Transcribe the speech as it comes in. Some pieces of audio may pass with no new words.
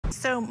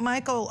So,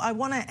 Michael, I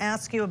want to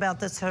ask you about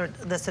this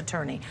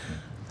attorney,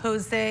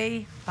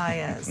 Jose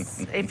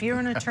Baez. If you're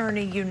an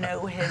attorney, you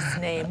know his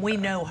name. We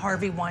know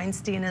Harvey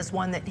Weinstein is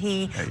one that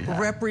he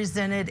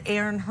represented,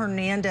 Aaron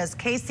Hernandez,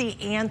 Casey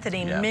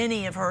Anthony.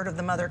 Many have heard of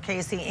the mother,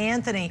 Casey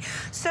Anthony.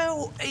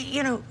 So,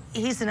 you know,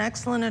 he's an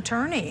excellent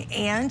attorney,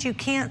 and you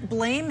can't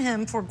blame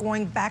him for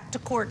going back to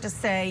court to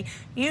say,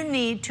 you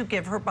need to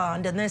give her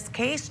bond in this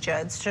case,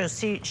 Judge, so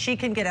she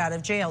can get out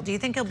of jail. Do you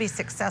think he'll be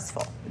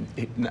successful?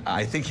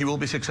 I think he will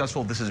be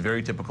successful. This is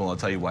very typical. I'll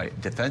tell you why.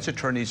 Defense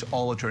attorneys,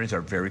 all attorneys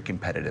are very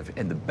competitive,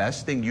 and the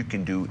best thing you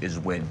can do is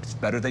win. It's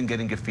better than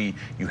getting a fee.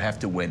 You have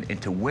to win, and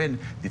to win,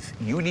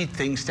 you need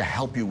things to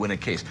help you win a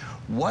case.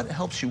 What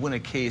helps you win a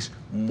case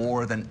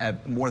more than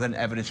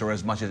evidence, or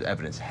as much as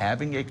evidence?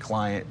 Having a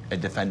client, a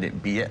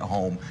defendant, be at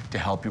home to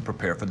help you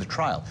prepare for the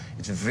trial.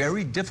 It's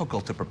very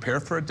difficult to prepare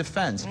for a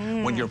defense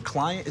when your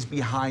client is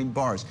behind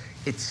bars.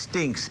 It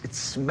stinks, it's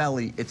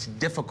smelly, it's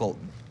difficult.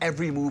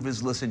 Every move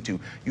is listened to.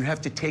 You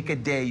have to take a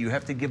day, you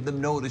have to give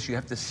them notice, you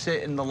have to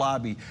sit in the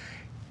lobby.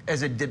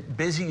 As a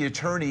busy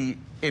attorney,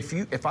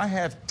 if I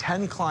have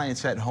 10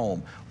 clients at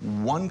home,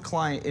 1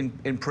 client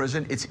in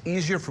prison, it's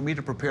easier for me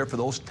to prepare for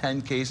those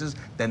 10 cases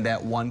than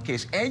that 1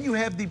 case. And you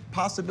have the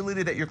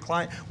possibility that your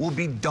client will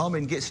be dumb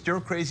and get stir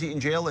crazy in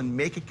jail and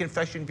make a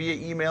confession via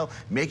email,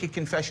 make a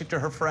confession to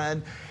her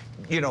friend.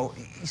 You know,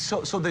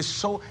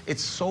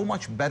 it's so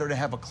much better to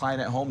have a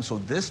client at home. So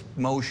this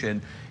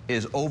motion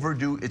is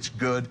overdue. It's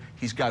good.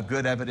 He's got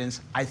good evidence.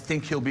 I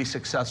think he'll be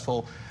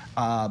successful.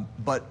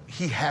 But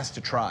he has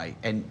to try,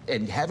 and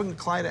having a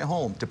client at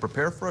home to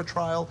prepare for a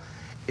trial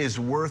is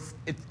worth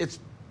it.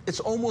 It's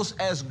almost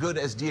as good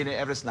as DNA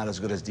evidence, not as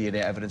good as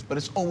DNA evidence, but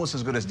it's almost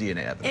as good as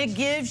DNA evidence. It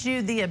gives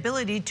you the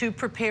ability to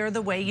prepare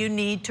the way you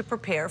need to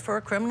prepare for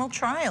a criminal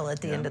trial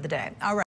at the end of the day. All right.